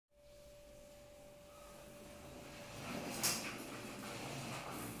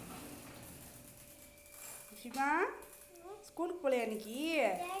சிவா ஸ்கூலுக்கு போலையா இன்னைக்கு?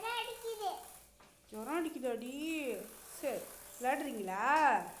 ஜுரம் அடிக்குதாடி? சரி, விளையாடுறீங்களா?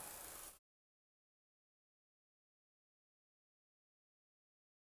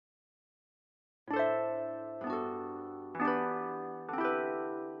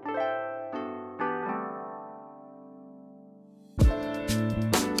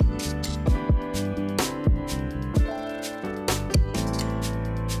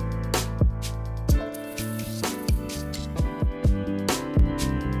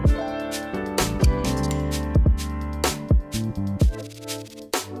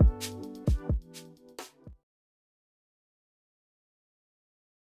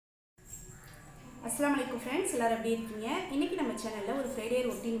 அஸ்ஸலாமு அலைக்கும் ஃப்ரெண்ட்ஸ், எல்லோரும் எப்படி இருக்கீங்க? இன்றைக்கி நம்ம சேனலில் ஒரு ஃப்ரைடே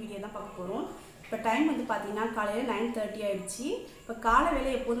ரொட்டீன் வீடியோ தான் பார்க்க போகிறோம். இப்போ டைம் வந்து பார்த்திங்கன்னா காலையில் 9:30 ஆகிடுச்சு. இப்போ காலை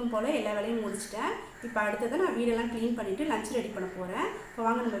வேலை எப்போதும் போல் எல்லா வேலையும் முடிச்சிட்டேன். இப்போ அடுத்ததான் நான் வீடெல்லாம் க்ளீன் பண்ணிவிட்டு லஞ்ச் ரெடி பண்ண போகிறேன். இப்போ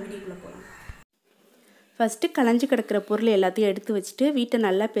வாங்க நம்ம வீடியோக்குள்ளே போகலாம். ஃபஸ்ட்டு கலைஞ்சி கிடக்கிற பொருள் எல்லாத்தையும் எடுத்து வச்சுட்டு வீட்டை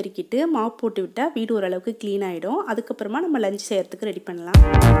நல்லா பெருக்கிட்டு மாப் போட்டு விட்டால் வீடு ஓரளவுக்கு க்ளீன் ஆகிடும். அதுக்கப்புறமா நம்ம லஞ்ச் செய்கிறதுக்கு ரெடி பண்ணலாம்.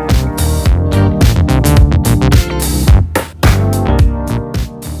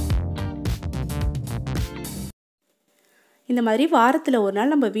 இந்த மாதிரி வாரத்தில் ஒரு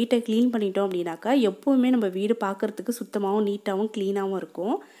நாள் நம்ம வீட்டை க்ளீன் பண்ணிட்டோம் அப்படின்னாக்கா எப்போவுமே நம்ம வீடு பார்க்குறதுக்கு சுத்தமாகவும் நீட்டாகவும் க்ளீனாகவும்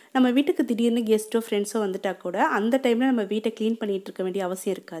இருக்கும். நம்ம வீட்டுக்கு திடீர்னு கெஸ்ட்டோ ஃப்ரெண்ட்ஸோ வந்துட்டா கூட அந்த டைமில் நம்ம வீட்டை க்ளீன் பண்ணிகிட்டு இருக்க வேண்டிய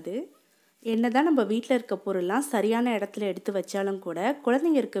அவசியம் இருக்காது. என்ன தான் நம்ம வீட்டில் இருக்க பொருள்லாம் சரியான இடத்துல எடுத்து வச்சாலும் கூட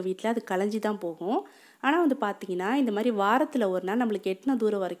குழந்தைங்க இருக்க வீட்டில் அது கலைஞ்சி தான் போகும். ஆனால் வந்து பார்த்திங்கன்னா இந்த மாதிரி வாரத்தில் ஒரு நாள் நம்மளுக்கு எட்டின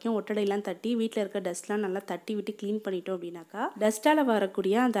தூரம் வரைக்கும் ஒட்டடையெல்லாம் தட்டி வீட்டில் இருக்க டஸ்ட்லாம் நல்லா தட்டி விட்டு க்ளீன் பண்ணிட்டோம் அப்படின்னாக்கா டஸ்ட்டால்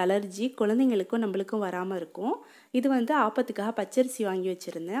வரக்கூடிய அந்த அலர்ஜி குழந்தைங்களுக்கும் நம்மளுக்கும் வராமல் இருக்கும். இது வந்து ஆப்பத்துக்காக பச்சரிசி வாங்கி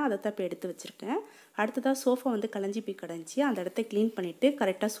வச்சுருந்தேன், அதை தான் இப்போ எடுத்து வச்சுருக்கேன். அடுத்ததாக சோஃபா வந்து கலைஞ்சி போய் கிடஞ்சி அந்த இடத்த க்ளீன் பண்ணிவிட்டு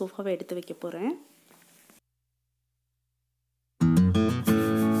கரெக்டாக சோஃபாவை எடுத்து வைக்க போகிறேன்.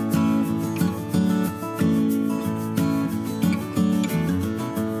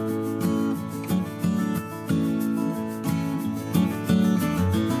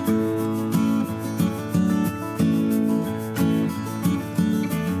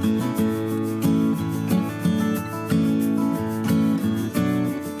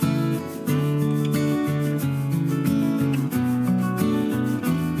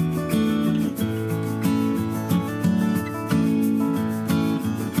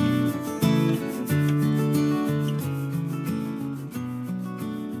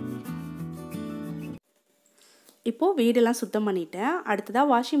 இப்போது வீடெல்லாம் சுத்தம் பண்ணிட்டேன். அடுத்ததாக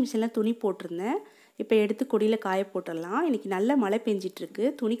வாஷிங் மிஷினில் துணி போட்டிருந்தேன். இப்போ எடுத்து கொடியில் காய போட்டுடலாம். இன்றைக்கி நல்ல மழை பெஞ்சிட்ருக்கு,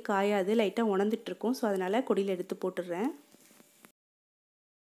 துணி காயாது, லைட்டாக உணர்ந்துட்டுருக்கும். ஸோ அதனால் கொடியில் எடுத்து போட்டுடுறேன்.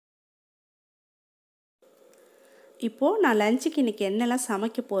 இப்போது நான் லஞ்சுக்கு இன்றைக்கி என்னெல்லாம்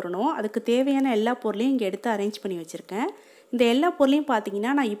சமைக்க போகிறனோ அதுக்கு தேவையான எல்லா பொருளையும் இங்கே எடுத்து அரேஞ்ச் பண்ணி வச்சுருக்கேன். இந்த எல்லா பொருளையும்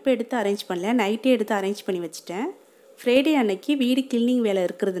பார்த்தீங்கன்னா நான் இப்போ எடுத்து அரேஞ்ச் பண்ணல, நைட்டே எடுத்து அரேஞ்ச் பண்ணி வச்சுட்டேன். ஃப்ரைடே அன்னைக்கு வீடு கிளீனிங் வேலை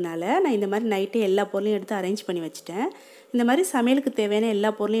இருக்கிறதுனால நான் இந்த மாதிரி நைட்டே எல்லா பொருளையும் எடுத்து அரேஞ்ச் பண்ணி வச்சுட்டேன். இந்த மாதிரி சமையலுக்கு தேவையான எல்லா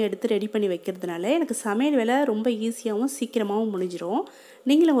பொருளையும் எடுத்து ரெடி பண்ணி வைக்கிறதுனால எனக்கு சமையல் வேலை ரொம்ப ஈஸியாகவும் சீக்கிரமாகவும் முடிஞ்சிடும்.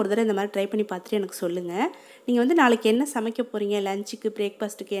 நீங்களும் ஒரு தடவை இந்த மாதிரி ட்ரை பண்ணி பார்த்துட்டு எனக்கு சொல்லுங்கள். நீங்கள் வந்து நாளைக்கு என்ன சமைக்க போகிறீங்க, லஞ்சுக்கு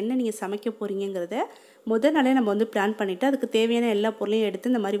பிரேக்ஃபாஸ்ட்டுக்கு என்ன நீங்கள் சமைக்க போகிறீங்கிறத முதல் நாளே நம்ம வந்து பிளான் பண்ணிவிட்டு அதுக்கு தேவையான எல்லா பொருளையும்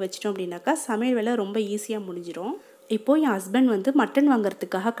எடுத்து இந்த மாதிரி வச்சிட்டோம் அப்படின்னாக்கா சமையல் வேலை ரொம்ப ஈஸியாக முடிஞ்சிடும். இப்போது என் ஹஸ்பண்ட் வந்து மட்டன்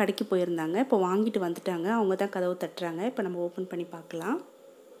வாங்குறதுக்காக கடைக்கு போயிருந்தாங்க. இப்போ வாங்கிட்டு வந்துட்டாங்க. அவங்க தான் கதவு தட்டுறாங்க. இப்போ நம்ம ஓப்பன் பண்ணி பார்க்கலாம்.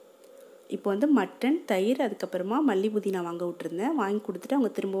 இப்போ வந்து மட்டன், தயிர், அதுக்கப்புறமா மல்லி புதினா வாங்க விட்டுருந்தேன். வாங்கி கொடுத்துட்டு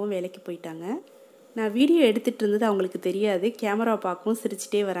அவங்க திரும்பவும் வேலைக்கு போயிட்டாங்க. நான் வீடியோ எடுத்துகிட்டு இருந்தது அவங்களுக்கு தெரியாது. கேமரா பார்க்கவும்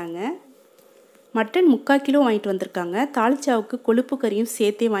சிரிச்சிட்டே வராங்க. மட்டன் 3/4 கிலோ வாங்கிட்டு வந்திருக்காங்க. தாளிச்சாவுக்கு கொழுப்பு கறியும்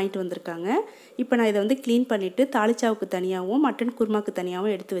சேர்த்தே வாங்கிட்டு வந்திருக்காங்க. இப்போ நான் இதை வந்து க்ளீன் பண்ணிவிட்டு தாளிச்சாவுக்கு தனியாகவும் மட்டன் குருமாவுக்கு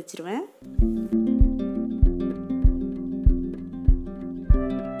தனியாகவும் எடுத்து வச்சுருவேன்.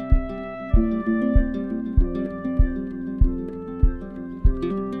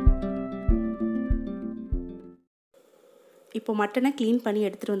 இப்போ மட்டனை க்ளீன் பண்ணி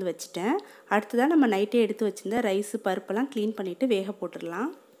எடுத்துகிட்டு வந்து வச்சுட்டேன். அடுத்ததாக நம்ம நைட்டே எடுத்து வச்சுருந்த ரைஸு பருப்பெல்லாம் க்ளீன் பண்ணிவிட்டு வேக போட்டுடலாம்.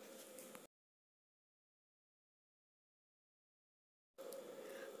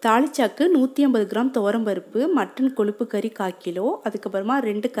 தாளிச்சாக்கு 150 கிராம் துவரம்பருப்பு, மட்டன் கொழுப்பு கறி 1/4 கிலோ, அதுக்கப்புறமா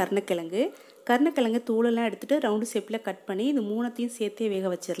 2 கருணக்கிழங்கு தூளெல்லாம் எடுத்துகிட்டு ரவுண்டு ஷேப்பில் கட் பண்ணி இது 3த்தையும் சேர்த்தே வேக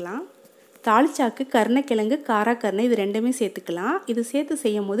வச்சிடலாம். தாளிச்சாக்கு கருணக்கிழங்கு, காராக்கருணை இது ரெண்டுமே சேர்த்துக்கலாம். இது சேர்த்து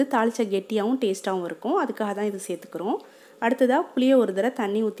செய்யும் போது தாளிச்சா கெட்டியாகவும் டேஸ்ட்டாகவும் இருக்கும். அதுக்காக தான் இது சேர்த்துக்கிறோம். அடுத்ததாக புளியை ஒரு தடவை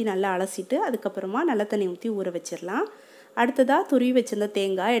தண்ணி ஊற்றி நல்லா அலசிட்டு அதுக்கப்புறமா நல்ல தண்ணி ஊற்றி ஊற வச்சிடலாம். அடுத்ததாக துருவி வச்சுருந்த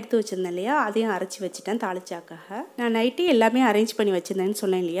தேங்காய் எடுத்து வச்சுருந்தேன் இல்லையா, அதையும் அரைச்சி வச்சுட்டேன் தாளிச்சாக்காக. நான் நைட்டே எல்லாமே அரேஞ்ச் பண்ணி வச்சுருந்தேன்னு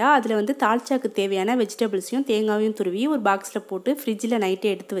சொன்னேன் இல்லையா, அதில் வந்து தாளிச்சாக்கு தேவையான வெஜிடபிள்ஸையும் தேங்காயும் துருவி ஒரு பாக்ஸில் போட்டு ஃப்ரிட்ஜில்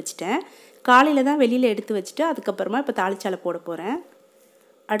நைட்டே எடுத்து வச்சுட்டேன். காலையில் தான் வெளியில் எடுத்து வச்சுட்டு அதுக்கப்புறமா இப்போ தாளிச்சால போட போகிறேன்.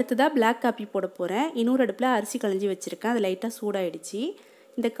 அடுத்ததாக பிளாக் காஃபி போட போகிறேன். இன்னொரு அடுப்பில் அரிசி களைஞ்சி வச்சுருக்கேன். அது லைட்டாக சூடாயிடுச்சு.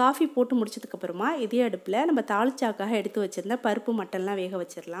 இந்த காஃபி போட்டு முடிச்சதுக்கப்புறமா இதே அடுப்பில் நம்ம தாளிச்சாக்காக எடுத்து வச்சுருந்த பருப்பு மட்டன்லாம் வேக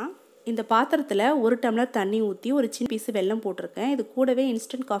வச்சிடலாம். இந்த பாத்திரத்தில் 1 டம்ளர் தண்ணி ஊற்றி ஒரு சின்ன பீஸு வெல்லம் போட்டிருக்கேன். இது கூடவே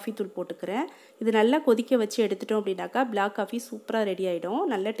இன்ஸ்டன்ட் காஃபி தூள் போட்டுக்கிறேன். இது நல்லா கொதிக்க வச்சு எடுத்துட்டோம் அப்படின்னாக்கா பிளாக் காஃபி சூப்பராக ரெடி ஆகிடும்.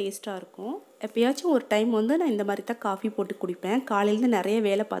 நல்ல டேஸ்ட்டாக இருக்கும். எப்போயாச்சும் ஒரு டைம் வந்து நான் இந்த மாதிரி தான் காஃபி போட்டு குடிப்பேன். காலையிலேருந்து நிறைய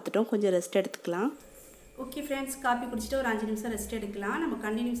வேலை பார்த்துட்டோம், கொஞ்சம் ரெஸ்ட் எடுத்துக்கலாம். ஓகே ஃப்ரெண்ட்ஸ், காஃபி குடிச்சிட்டு ஒரு 5 நிமிஷம் ரெஸ்ட் எடுக்கலாம். நம்ம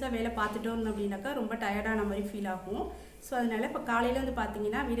கண்டினியூஸாக வேலை பார்த்துட்டோம் அப்படின்னாக்கா ரொம்ப டயர்டான மாதிரி ஃபீல் ஆகும். ஸோ அதனால் இப்போ காலையில் வந்து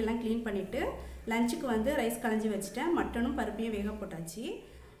பார்த்தீங்கன்னா வீடெல்லாம் க்ளீன் பண்ணிவிட்டு லஞ்சுக்கு வந்து ரைஸ் களைஞ்சி வச்சுட்டேன். மட்டனும் பருப்பையும் வேக போட்டாச்சு.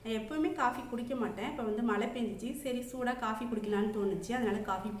 நான் எப்போவுமே காஃபி குடிக்க மாட்டேன். இப்போ வந்து மழை பெஞ்சிச்சு, சரி சூடாக காஃபி குடிக்கலான்னு தோணுச்சு, அதனால்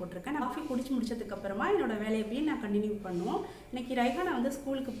காஃபி போட்டிருக்கேன். நான் காஃபி குடிச்சு முடிச்சதுக்கப்புறமா என்னோடய வேலையை போய் நான் கண்டினியூ பண்ணுவோம். இன்றைக்கி ரைஹானா வந்து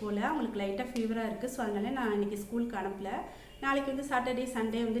ஸ்கூலுக்கு போகல, அவங்களுக்கு லைட்டாக ஃபீவராக இருக்குது. ஸோ அதனால் நான் இன்றைக்கி ஸ்கூலுக்கு அனுப்பல. நாளைக்கு வந்து சாட்டர்டே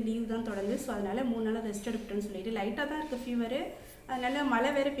சண்டே வந்து லீவ் தான் தொடர்ந்து. ஸோ அதனால் 3 நாள் ரெஸ்ட் எடுக்கட்டும்னு சொல்லிட்டு லைட்டாக தான் இருக்குது ஃபீவரு. அதனால்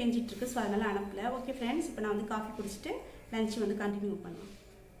மழை வேறு பெஞ்சிட்ருக்கு. ஸோ அதனால் அனுப்பல. ஓகே ஃப்ரெண்ட்ஸ், இப்போ நான் வந்து காஃபி குடிச்சிட்டு லஞ்ச் வந்து கண்டினியூ பண்ணுவேன்.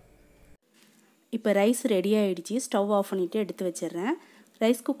 இப்போ ரைஸ் ரெடி ஆகிடுச்சு. ஸ்டவ் ஆஃப் பண்ணிவிட்டு எடுத்து வச்சிடுறேன்.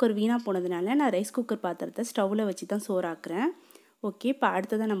 ரைஸ் குக்கர் வீணாக போனதுனால நான் ரைஸ் குக்கர் பாத்திரத்தை ஸ்டவ்வில் வச்சு தான் சோறாக்குறேன். ஓகே, இப்போ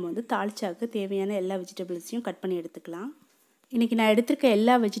அடுத்ததாக நம்ம வந்து தாளிச்சாக்கு தேவையான எல்லா வெஜிடபிள்ஸையும் கட் பண்ணி எடுத்துக்கலாம். இன்றைக்கி நான் எடுத்திருக்க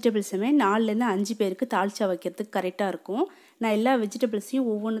எல்லா வெஜிடபிள்ஸுமே 4லேருந்து 5 பேருக்கு தாளிச்சா வைக்கிறதுக்கு கரெக்டாக இருக்கும். நான் எல்லா வெஜிடபிள்ஸையும்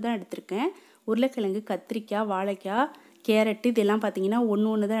ஒவ்வொன்று தான் எடுத்திருக்கேன். உருளைக்கிழங்கு, கத்திரிக்காய், வாழைக்காய், கேரட்டு இதெல்லாம் பார்த்தீங்கன்னா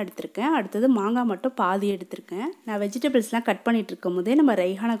ஒன்று தான் எடுத்திருக்கேன். அடுத்தது மாங்காய் மட்டும் பாதி எடுத்திருக்கேன். நான் வெஜிடபிள்ஸ்லாம் கட் பண்ணிகிட்டு இருக்கும் போதே நம்ம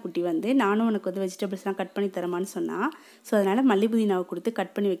ரைஹானா குட்டி வந்து நானும் உனக்கு வந்து வெஜிடபிள்ஸ்லாம் கட் பண்ணி தரமான்னு சொன்னால், ஸோ அதனால் மல்லி புதினாவை கொடுத்து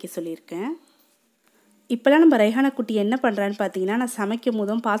கட் பண்ணி வைக்க சொல்லியிருக்கேன். இப்போலாம் நம்ம ரைஹானா குட்டி என்ன பண்ணுறான்னு பார்த்தீங்கன்னா, நான் சமைக்கும்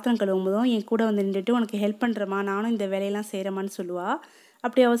போதும் பாத்திரம் கழுவும் போதும் என் கூட வந்து நின்றுட்டு உனக்கு ஹெல்ப் பண்ணுறமா, நானும் இந்த வேலையெல்லாம் செய்கிறமான்னு சொல்லுவாள்.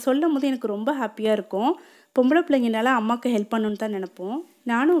 அப்படி அவள் சொல்லும் போது எனக்கு ரொம்ப ஹாப்பியாக இருக்கும். பொம்பளை பிள்ளைங்கனால அம்மாவுக்கு ஹெல்ப் பண்ணணுன்னு தான் நினப்போம்.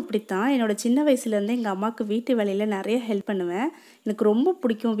 நானும் இப்படித்தான். என்னோடய சின்ன வயசுலேருந்தே எங்கள் அம்மாவுக்கு வீட்டு வேலையில் நிறைய ஹெல்ப் பண்ணுவேன். எனக்கு ரொம்ப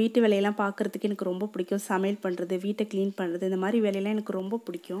பிடிக்கும். வீட்டு வேலையெல்லாம் பார்க்குறதுக்கு எனக்கு ரொம்ப பிடிக்கும். சமையல் பண்ணுறது, வீட்டை க்ளீன் பண்ணுறது, இந்த மாதிரி வேலையெல்லாம் எனக்கு ரொம்ப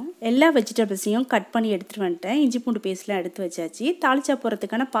பிடிக்கும். எல்லா வெஜிடபிள்ஸையும் கட் பண்ணி எடுத்துகிட்டு வந்துட்டேன். இஞ்சி பூண்டு பேஸ்ட்லாம் எடுத்து வச்சாச்சு. தாளிச்சா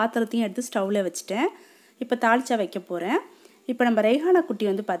போகிறதுக்கான பாத்திரத்தையும் எடுத்து ஸ்டவ்வில் வச்சுட்டேன். இப்போ தாளிச்சா வைக்க போகிறேன். இப்போ நம்ம ரைஹானா குட்டி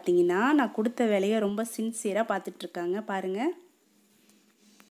வந்து பார்த்திங்கன்னா நான் கொடுத்த வேலையை ரொம்ப சின்சியராக பார்த்துட்ருக்காங்க பாருங்கள்.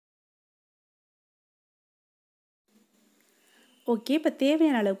 ஓகே, இப்போ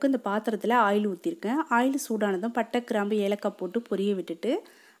தேவையான அளவுக்கு இந்த பாத்திரத்தில் ஆயில் ஊற்றிருக்கேன். ஆயில் சூடானதும் பட்டை, கிராம்பு, ஏலக்காய் போட்டு பொரிய விட்டுட்டு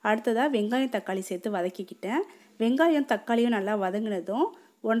அடுத்ததாக வெங்காயம் தக்காளி சேர்த்து வதக்கிக்கிட்டேன். வெங்காயம் தக்காளியும் நல்லா வதங்கினதும்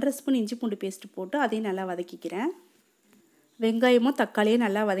 1.5 ஸ்பூன் இஞ்சி பூண்டு பேஸ்ட்டு போட்டு அதையும் நல்லா வதக்கிக்கிறேன். வெங்காயமும் தக்காளியும்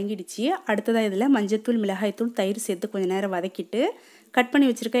நல்லா வதங்கிடுச்சு. அடுத்ததாக இதில் மஞ்சத்தூள், மிளகாய்த்தூள், தயிர் சேர்த்து கொஞ்சம் நேரம் வதக்கிட்டு கட் பண்ணி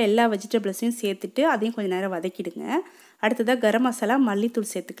வச்சுருக்க எல்லா வெஜிடபிள்ஸையும் சேர்த்துட்டு அதையும் கொஞ்சம் நேரம் வதக்கிடுங்க. அடுத்ததாக கரம் மசாலா,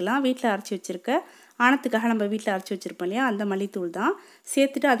 மல்லித்தூள் சேர்த்துக்கலாம். வீட்டில் அரைச்சி வச்சுருக்க ஆனத்துக்காக நம்ம வீட்டில் அரைச்சி வச்சுருப்போம் இல்லையா, அந்த மல்லித்தூள் தான்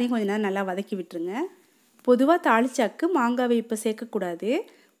சேர்த்துட்டு அதையும் கொஞ்சம் நேரம் நல்லா வதக்கி விட்டுருங்க. பொதுவாக தாளிச்சாக்கு மாங்காவை இப்போ சேர்க்கக்கூடாது.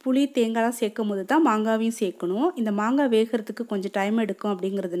 புளி, தேங்காய்லாம் சேர்க்கும் போது தான் மாங்காவையும் சேர்க்கணும். இந்த மாங்காய் வேகிறதுக்கு கொஞ்சம் டைம் எடுக்கும்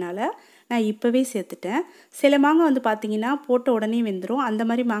அப்படிங்கிறதுனால நான் இப்போவே சேர்த்துட்டேன். சில மாங்காய் வந்து பார்த்திங்கன்னா போட்ட உடனே வெந்துடும். அந்த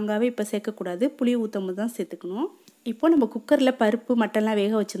மாதிரி மாங்காவே இப்போ சேர்க்கக்கூடாது. புளி ஊற்றும் போது தான் சேர்த்துக்கணும். இப்போது நம்ம குக்கரில் பருப்பு மட்டன்லாம்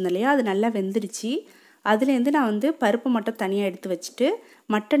வேக வச்சுருந்தோம் இல்லையா, அது நல்லா வெந்துடுச்சு. அதுலேருந்து நான் வந்து பருப்பு மட்டும் தனியாக எடுத்து வச்சுட்டு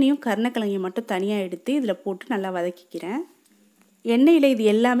மட்டனையும் கருணக்கிழங்கையும் மட்டும் தனியாக எடுத்து இதில் போட்டு நல்லா வதக்கிக்கிறேன். எண்ணெயில் இது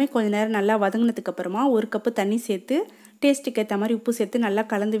எல்லாமே கொஞ்சம் நேரம் நல்லா வதங்கினதுக்கப்புறமா 1 கப்பு தண்ணி சேர்த்து டேஸ்ட்டுக்கு ஏற்ற மாதிரி உப்பு சேர்த்து நல்லா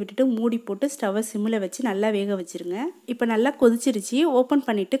கலந்து விட்டுட்டு மூடி போட்டு ஸ்டவ்வை சிம்மில் வச்சு நல்லா வேக வச்சுருங்க. இப்போ நல்லா கொதிச்சிருச்சு. ஓப்பன்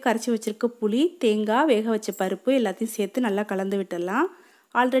பண்ணிவிட்டு கரைச்சி வச்சுருக்க புளி, தேங்காய், வேக வச்ச பருப்பு எல்லாத்தையும் சேர்த்து நல்லா கலந்து விட்டுடலாம்.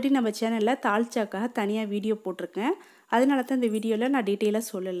 ஆல்ரெடி நம்ம சேனலில் தாளிச்சாக்காக தனியாக வீடியோ போட்டிருக்கேன். அதனால தான் இந்த வீடியோவில் நான் டீட்டெயிலாக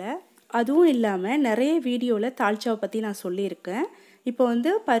சொல்லலை. அதுவும் இல்லாமல் நிறைய வீடியோவில் தாளிச்சாவை பற்றி நான் சொல்லியிருக்கேன். இப்போ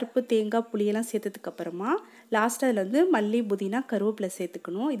வந்து பருப்பு, தேங்காய், புளியெல்லாம் சேர்த்ததுக்கப்புறமா லாஸ்ட்டாக அதில் வந்து மல்லி, புதினா, கருவேப்பிலை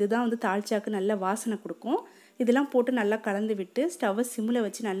சேர்த்துக்கணும். இதுதான் வந்து தாளிச்சாக்கு நல்ல வாசனை கொடுக்கும். இதெல்லாம் போட்டு நல்லா கலந்து விட்டு ஸ்டவ்வை சிம்மில்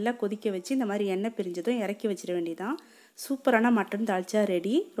வச்சு நல்லா கொதிக்க வச்சு இந்த மாதிரி எண்ணெய் பிரிஞ்சதும் இறக்கி வச்சிட வேண்டியதான். சூப்பரான மட்டன் தாளிச்சா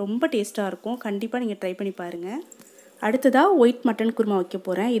ரெடி. ரொம்ப டேஸ்ட்டாக இருக்கும். கண்டிப்பாக நீங்கள் ட்ரை பண்ணி பாருங்கள். அடுத்ததாக ஒயிட் மட்டன் குருமா வைக்க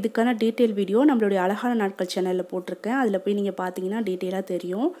போகிறேன். இதுக்கான டீட்டெயில் வீடியோ நம்மளுடைய அழகான நாட்கள் சேனலில் போட்டிருக்கேன். அதில் போய் நீங்கள் பார்த்தீங்கன்னா டீட்டெயிலாக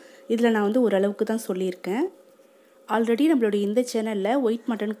தெரியும். இதில் நான் வந்து ஓரளவுக்கு தான் சொல்லியிருக்கேன். ஆல்ரெடி நம்மளுடைய இந்த சேனலில் ஒயிட்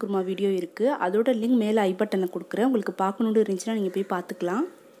மட்டன் குருமா வீடியோ இருக்குது. அதோட லிங்க் மேலே ஐ பட்டனில் கொடுக்குறேன். உங்களுக்கு பார்க்கணுன்னு இருந்துச்சுன்னா நீங்கள் போய் பார்த்துக்கலாம்.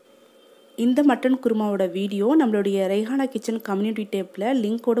 இந்த மட்டன் குருமாவோட வீடியோ நம்மளுடைய ரைஹானா கிச்சன் கம்யூனிட்டி டேப்பில்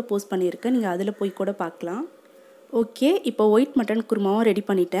லிங்க்கோடு போஸ்ட் பண்ணியிருக்கேன். நீங்கள் அதில் போய் கூட பார்க்கலாம். ஓகே, இப்போ ஒயிட் மட்டன் குருமாவும் ரெடி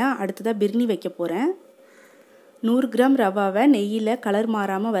பண்ணிட்டேன். அடுத்ததாக பிர்னி வைக்க போகிறேன். 100 கிராம் ரவாவை நெய்யில் கலர்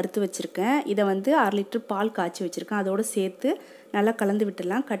மாறாமல் வறுத்து வச்சுருக்கேன். இதை வந்து 1/2 லிட்டர் பால் காய்ச்சி வச்சுருக்கேன். அதோடு சேர்த்து நல்லா கலந்து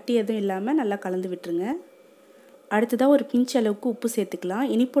விட்டுடலாம். கட்டி எதுவும் இல்லாமல் நல்லா கலந்து விட்டுருங்க. அடுத்ததாக ஒரு பிஞ்ச் அளவுக்கு உப்பு சேர்த்துக்கலாம்.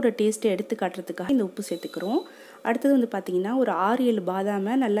 இனிப்போட டேஸ்ட்டை எடுத்து காட்டுறதுக்காக இந்த உப்பு சேர்த்துக்கிறோம். அடுத்தது வந்து பார்த்திங்கன்னா ஒரு 6-7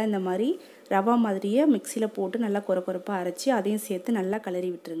 பாதாமை நல்லா இந்த மாதிரி ரவா மாதிரியே மிக்சியில் போட்டு நல்லா கொரப்பாக அரைச்சி அதையும் சேர்த்து நல்லா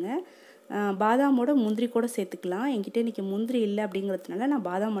கிளறி விட்டுருங்க. பாதாமோட முந்திரி கூட சேர்த்துக்கலாம். என்கிட்ட இன்றைக்கி முந்திரி இல்லை அப்படிங்கிறதுனால நான்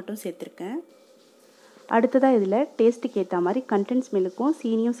பாதாம் மட்டும் சேர்த்துருக்கேன். அடுத்ததாக இதில் டேஸ்ட்டுக்கு ஏற்ற மாதிரி கண்டென்ஸ் மில்க்கும்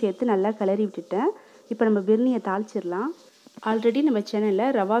சீனியும் சேர்த்து நல்லா கிளறி விட்டுட்டேன். இப்போ நம்ம பிர்னியை தாளிச்சிடலாம். ஆல்ரெடி நம்ம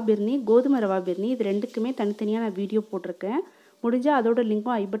சேனலில் ரவா பிர்னி, கோதுமை ரவா பிர்னி இது ரெண்டுக்குமே தனித்தனியாக நான் வீடியோ போட்டிருக்கேன். முடிஞ்சால் அதோட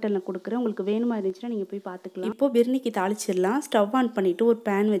லிங்க்கும் ஐபட்டனில் கொடுக்குறேன். உங்களுக்கு வேணுமா இருந்துச்சுன்னா நீங்கள் போய் பார்த்துக்கலாம். இப்போது பிர்னிக்கு தாளிச்சிடலாம். ஸ்டவ் ஆன் பண்ணிவிட்டு ஒரு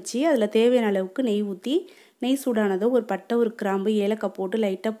பேன் வச்சு அதில் தேவையான அளவுக்கு நெய் ஊற்றி, நெய் சூடானதோ ஒரு பட்டை, ஒரு கிராம்பு, ஏலக்காய் போட்டு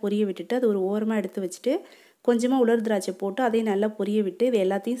லைட்டாக பொரிய விட்டுட்டு அது ஒரு ஓரமாக எடுத்து வச்சுட்டு கொஞ்சமாக உலர் திராட்சை போட்டு அதையும் நல்லா பொரிய விட்டு இது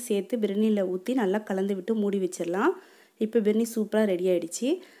எல்லாத்தையும் சேர்த்து பிர்னியில் ஊற்றி நல்லா கலந்து விட்டு மூடி வச்சிடலாம். இப்போ பிர்னி சூப்பராக ரெடி ஆகிடுச்சு.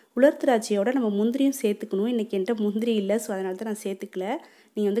 உலர் திராட்சையோட நம்ம முந்திரியும் சேர்த்துக்கணும். இன்றைக்கி என்கிட்ட முந்திரி இல்லை, ஸோ அதனால தான் நான் சேர்த்துக்கல.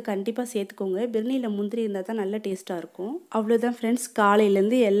 நீங்கள் வந்து கண்டிப்பாக சேர்த்துக்கோங்க. பிர்னியில் முந்திரி இருந்தால் தான் நல்ல டேஸ்ட்டாக இருக்கும். அவ்வளோதான் ஃப்ரெண்ட்ஸ்,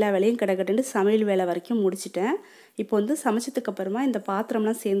 காலையிலேருந்து எல்லா வேலையும் கிடக்கட்டுன்னு சமையல் வேலை வரைக்கும் முடிச்சிட்டேன். இப்போ வந்து சமைச்சதுக்கப்புறமா இந்த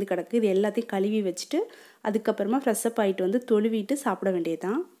பாத்திரம்லாம் சேர்ந்து கிடக்கு. இது எல்லாத்தையும் கழுவி வச்சுட்டு அதுக்கப்புறமா ஃப்ரெஷ்அப் ஆகிட்டு வந்து தொழுவிட்டு சாப்பிட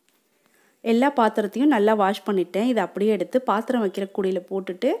வேண்டியதுதான். எல்லா பாத்திரத்தையும் நல்லா வாஷ் பண்ணிட்டேன். இதை அப்படியே எடுத்து பாத்திரம் வைக்கிற கூடையில்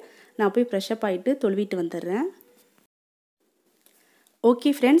போட்டுட்டு நான் போய் ஃப்ரெஷ்அப் ஆகிட்டு தொழுவிட்டு வந்துடுறேன். ஓகே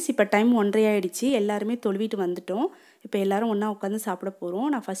ஃப்ரெண்ட்ஸ், இப்போ டைம் 1:30 ஆகிடுச்சு. எல்லாருமே தொழுவிட்டு வந்துட்டோம். இப்போ எல்லோரும் ஒன்றா உட்காந்து சாப்பிட போகிறோம்.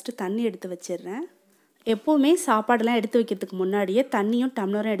 நான் ஃபஸ்ட்டு தண்ணி எடுத்து வச்சிடுறேன். எப்போவுமே சாப்பாடெல்லாம் எடுத்து வைக்கிறதுக்கு முன்னாடியே தண்ணியும்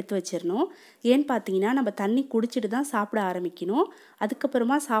டம்ளரும் எடுத்து வச்சிடணும். ஏன்னு பார்த்தீங்கன்னா நம்ம தண்ணி குடிச்சிட்டு தான் சாப்பிட ஆரம்பிக்கணும்.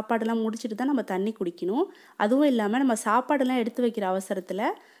 அதுக்கப்புறமா சாப்பாடெல்லாம் முடிச்சுட்டு தான் நம்ம தண்ணி குடிக்கணும். அதுவும் இல்லாமல் நம்ம சாப்பாடெல்லாம் எடுத்து வைக்கிற அவசரத்தில்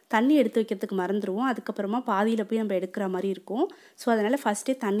தண்ணி எடுத்து வைக்கிறதுக்கு மறந்துடுவோம். அதுக்கப்புறமா பாதியில் போய் நம்ம எடுக்கிற மாதிரி இருக்கும். ஸோ அதனால்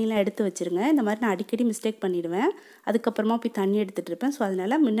ஃபஸ்ட்டே தண்ணிலாம் எடுத்து வச்சுருங்க. இந்த மாதிரி நான் அடிக்கடி மிஸ்டேக் பண்ணிவிடுவேன். அதுக்கப்புறமா போய் தண்ணி எடுத்துகிட்டு இருப்பேன். ஸோ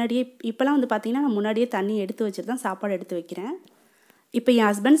அதனால் முன்னாடியே இப்போலாம் வந்து பார்த்திங்கன்னா நான் முன்னாடியே தண்ணி எடுத்து வச்சுட்டு தான் சாப்பாடு எடுத்து வைக்கிறேன். இப்போ என்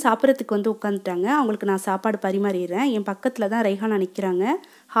ஹஸ்பண்ட் சாப்பிட்றதுக்கு வந்து உட்காந்துட்டாங்க. அவங்களுக்கு நான் சாப்பாடு பரிமாறிடுறேன். என் பக்கத்தில் தான் ரைஹானா நிற்கிறாங்க.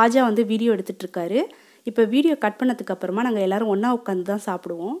 ஹாஜா வந்து வீடியோ எடுத்துகிட்ருக்காரு. இப்போ வீடியோ கட் பண்ணதுக்கப்புறமா நாங்கள் எல்லோரும் ஒன்றா உட்காந்து தான்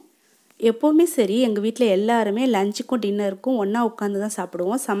சாப்பிடுவோம். எப்போவுமே சரி, எங்கள் வீட்டில் எல்லாருமே லஞ்சுக்கும் டின்னருக்கும் ஒன்றா உட்காந்து தான்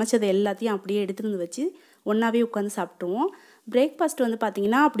சாப்பிடுவோம். சமைச்சதை எல்லாத்தையும் அப்படியே எடுத்துகிட்டு வந்து வச்சு ஒன்றாவே உட்காந்து சாப்பிட்ருவோம். பிரேக்ஃபாஸ்ட் வந்து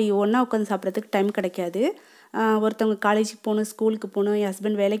பார்த்திங்கன்னா அப்படி ஒன்றா உட்காந்து சாப்பிட்றதுக்கு டைம் கிடைக்காது. ஒருத்தவங்க காலேஜுக்கு போகணும், ஸ்கூலுக்கு போகணும், என்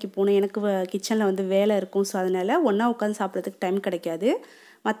ஹஸ்பண்ட் வேலைக்கு போகணும், எனக்கு கிச்சனில் வந்து வேலை இருக்கும். ஸோ அதனால் ஒன்றா உட்காந்து சாப்பிட்றதுக்கு டைம் கிடைக்காது.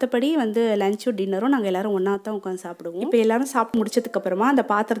 மற்றபடி வந்து லஞ்சும் டின்னரும் நாங்கள் எல்லோரும் ஒன்றா தான் உட்காந்து சாப்பிடுவோம். இப்போ எல்லோரும் சாப்பிட்டு முடிச்சதுக்கப்புறமா அந்த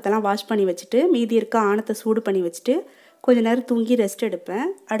பாத்திரத்தெல்லாம் வாஷ் பண்ணி வச்சுட்டு மீதி இருக்க ஆணத்தை சூடு பண்ணி வச்சுட்டு கொஞ்ச நேரம் தூங்கி ரெஸ்ட் எடுப்பேன்.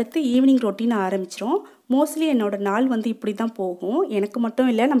 அடுத்து ஈவினிங் ரொட்டீன் ஆரம்பிச்சிரும். மோஸ்ட்லி என்னோடய நாள் வந்து இப்படி தான் போகும். எனக்கு மட்டும்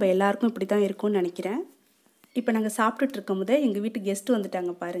இல்லை, நம்ம எல்லாருக்கும் இப்படி தான் இருக்கும்னு நினைக்கிறேன். இப்போ நாங்கள் சாப்பிட்டுட்டு இருக்கும்போது எங்கள் வீட்டு கெஸ்ட்டு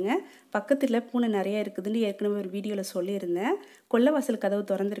வந்துட்டாங்க பாருங்கள். பக்கத்தில் பூனை நிறையா இருக்குதுன்னு ஏற்கனவே ஒரு வீடியோவில் சொல்லியிருந்தேன். கொல்லைவாசல் கதவு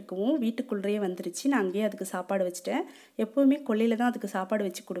திறந்துருக்கவும் வீட்டுக்குள்ளேயே வந்துருச்சு. நான் அங்கேயே அதுக்கு சாப்பாடு வச்சுட்டேன். எப்போவுமே கொல்லையில் தான் அதுக்கு சாப்பாடு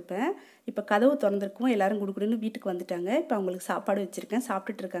வச்சு கொடுப்பேன். இப்போ கதவு திறந்துருக்கவும் எல்லோரும் குடுக்குடுன்னு வீட்டுக்கு வந்துட்டாங்க. இப்போ அவங்களுக்கு சாப்பாடு வச்சுருக்கேன்,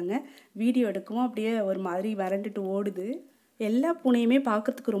 சாப்பிட்டுட்டு இருக்காங்க. வீடியோ எடுக்கவும் அப்படியே ஒரு மாதிரி விரண்டுட்டு ஓடுது. எல்லா பூனையுமே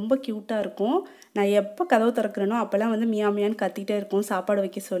பார்க்குறதுக்கு ரொம்ப க்யூட்டாக இருக்கும். நான் எப்போ கதவு திறக்கிறேனோ அப்போல்லாம் வந்து மியான்னு கத்திகிட்டே இருக்கும் சாப்பாடு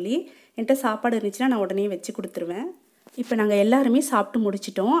வைக்க சொல்லி. என்கிட்ட சாப்பாடு இருந்துச்சுன்னா நான் உடனே வச்சு கொடுத்துருவேன். இப்போ நாங்கள் எல்லாருமே சாப்பிட்டு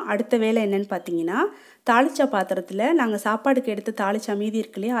முடிச்சிட்டோம். அடுத்த வேலை என்னென்னு பார்த்தீங்கன்னா, தாளிச்சா பாத்திரத்தில் நாங்கள் சாப்பாடுக்கு எடுத்து தாளிச்சா மீதி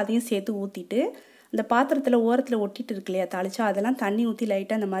இருக்கு இல்லையா, அதையும் சேர்த்து ஊற்றிட்டு அந்த பாத்திரத்தில் ஓரத்தில் ஒட்டிட்டு இருக்கு இல்லையா தாளிச்சா, அதெல்லாம் தண்ணி ஊற்றி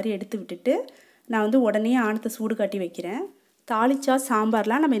லைட்டாக அந்த மாதிரி எடுத்து விட்டுட்டு நான் வந்து உடனே ஆணத்தை சூடு காட்டி வைக்கிறேன். தாளிச்சா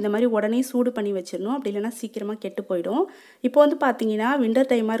சாம்பார்லாம் நம்ம இந்த மாதிரி உடனே சூடு பண்ணி வச்சிடணும். அப்படி இல்லைனா சீக்கிரமாக கெட்டு போயிடும். இப்போ வந்து பார்த்தீங்கன்னா வின்டர்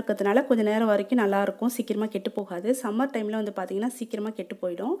டைமாக இருக்கிறதுனால கொஞ்சம் நேரம் வரைக்கும் நல்லாயிருக்கும், சீக்கிரமாக கெட்டு போகாது. சம்மர் டைமில் வந்து பார்த்திங்கன்னா சீக்கிரமாக கெட்டு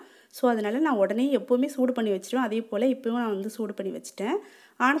போயிடும். ஸோ அதனால் நான் உடனே எப்போவுமே சூடு பண்ணி வச்சிடுவேன். அதே போல் இப்போவும் நான் வந்து சூடு பண்ணி வச்சுட்டேன்.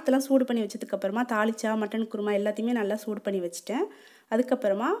 ஆணத்தெல்லாம் சூடு பண்ணி வச்சதுக்கப்புறமா தாளிச்சா, மட்டன் குருமா எல்லாத்தையுமே நல்லா சூடு பண்ணி வச்சுட்டேன்.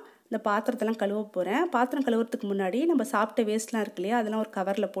 அதுக்கப்புறமா இந்த பாத்திரத்தெல்லாம் கழுவ போகிறேன். பாத்திரம் கழுவுறதுக்கு முன்னாடி நம்ம சாப்பிட்ட வேஸ்ட்லாம் இருக்கு இல்லையா, அதெல்லாம் ஒரு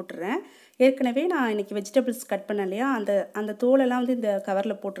கவரில் போட்டுடுறேன். ஏற்கனவே நான் இன்றைக்கி வெஜிடபிள்ஸ் கட் பண்ணேன் இல்லையா, அந்த தோலெல்லாம் வந்து இந்த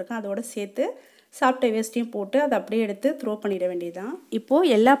கவரில் போட்டிருக்கேன். அதோடு சேர்த்து சாப்பிட்ட வேஸ்ட்டையும் போட்டு அதை அப்படியே எடுத்து த்ரோ பண்ணிட வேண்டியதுதான்.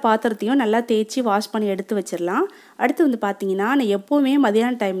 இப்போது எல்லா பாத்திரத்தையும் நல்லா தேய்ச்சி வாஷ் பண்ணி எடுத்து வச்சிடலாம். அடுத்து வந்து பார்த்திங்கன்னா நான் எப்போவுமே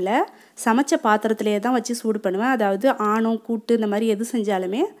மதியான டைமில் சமைச்ச பாத்திரத்திலே தான் வச்சு சூடு பண்ணுவேன். அதாவது ஆணம் கூட்டு இந்த மாதிரி எது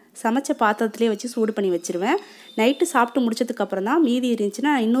செஞ்சாலுமே சமைச்ச பாத்திரத்திலே வச்சு சூடு பண்ணி வச்சுருவேன். நைட்டு சாப்பிட்டு முடிச்சதுக்கப்புறம் தான் மீதி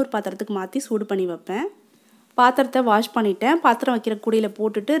இருந்துச்சுன்னா இன்னொரு பாத்திரத்துக்கு மாற்றி சூடு பண்ணி வைப்பேன். பாத்திரத்தை வாஷ் பண்ணிவிட்டேன். பாத்திரம் வைக்கிற கூடையில்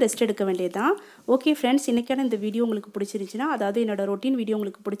போட்டுட்டு ரெஸ்ட் எடுக்க வேண்டியதுதான். ஓகே ஃப்ரெண்ட்ஸ், இன்றைக்கான இந்த வீடியோ உங்களுக்கு பிடிச்சிருந்துச்சுன்னா, அதாவது என்னோடய ரொட்டீன் வீடியோ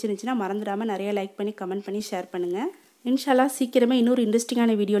உங்களுக்கு பிடிச்சிருந்துச்சுன்னா மறந்துடாமல் நிறைய லைக் பண்ணி கமெண்ட் பண்ணி ஷேர் பண்ணுங்கள். இன்ஷால்லா சீக்கிரமே இன்னொரு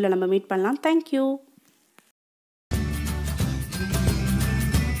இன்ட்ரெஸ்டிங்கான வீடியோவில் நம்ம மீட் பண்ணலாம். தேங்க்யூ.